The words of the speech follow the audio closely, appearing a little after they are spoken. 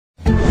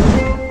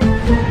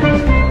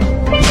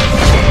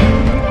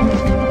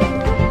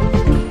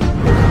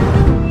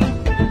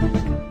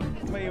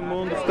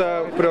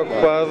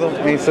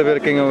saber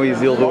quem é o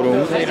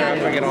Isildur1.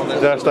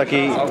 Já está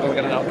aqui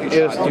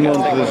este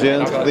monte de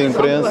gente, de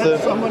imprensa.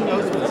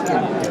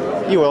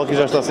 E o Elki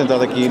já está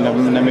sentado aqui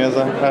na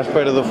mesa, à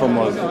espera do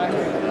famoso.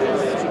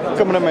 O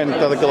cameraman que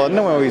está daquele lado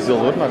não é o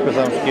Isildur, nós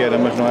pensávamos que era,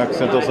 mas não é, que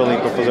sentou-se ali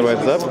para fazer o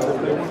heads up.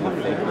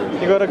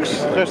 E agora que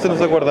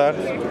resta-nos aguardar.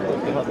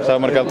 Estava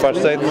marcado para as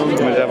 7,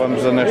 mas já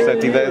vamos nas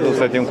 7h10 ou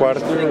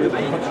 7h15.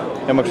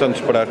 É uma questão de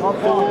esperar.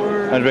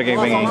 Vamos ver quem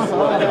vem aí.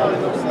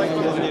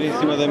 Em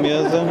cima da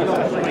mesa.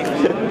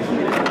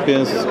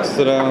 Penso que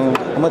serão...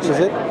 How much is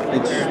it?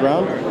 Each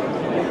round?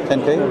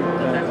 10k?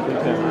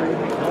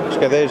 Acho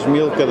que é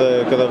 10.000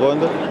 cada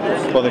ronda.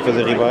 Podem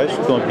fazer rivais,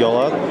 estão aqui ao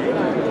lado.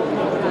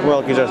 O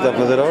Elki já está a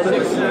fazer horas.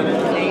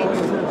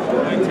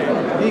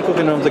 E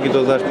continuamos aqui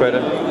todos à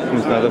espera,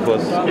 como se nada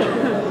fosse.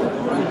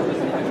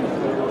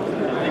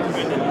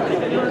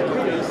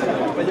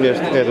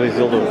 Este é do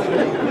Isildur.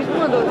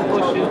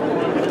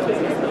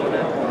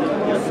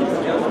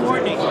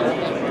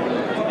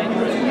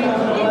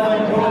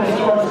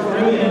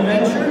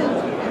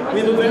 We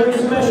have a very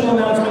special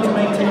announcement to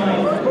make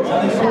tonight.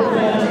 The poker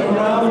fans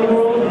around the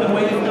world have been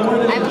waiting more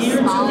than a year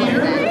to hear.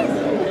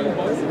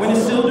 When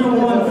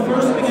Isildur1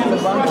 first began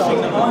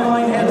crushing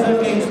online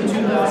heads-up games in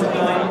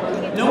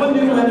 2009, no one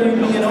knew whether he'd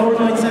be an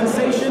overnight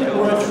sensation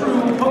or a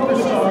true poker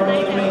star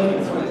in the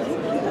making.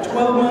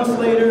 12 months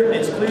later,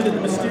 it's clear that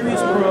the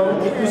mysterious pro,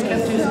 who's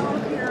kept his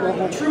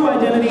true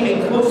identity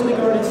a closely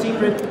guarded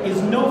secret, is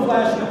no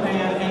flash in the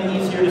pan, and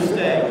he's here to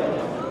stay.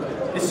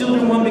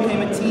 Isildur1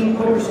 became a Team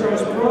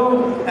PokerStars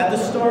PRO at the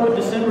start of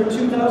December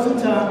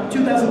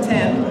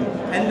 2010,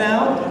 and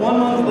now, 1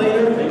 month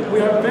later,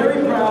 we are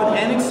very proud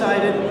and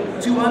excited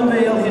to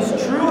unveil his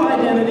true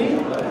identity.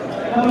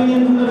 Coming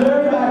in from the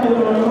very back of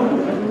the room,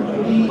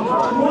 the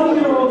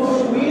 20-year-old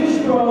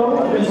Swedish pro,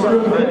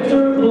 Mr.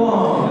 Viktor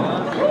Blom.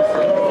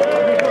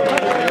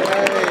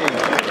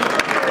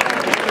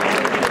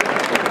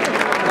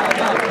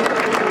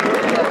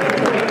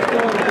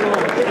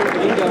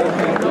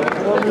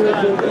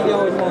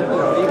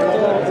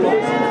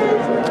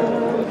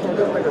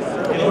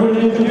 In order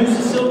to introduce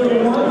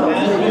Isildur1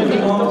 as Viktor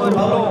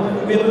Blom,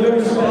 we have a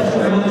very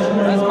special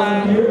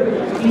national here.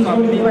 He's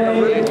going to play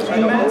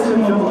a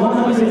maximum of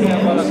 100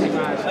 hands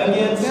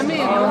against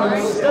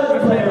our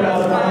stud player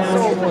out of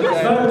France,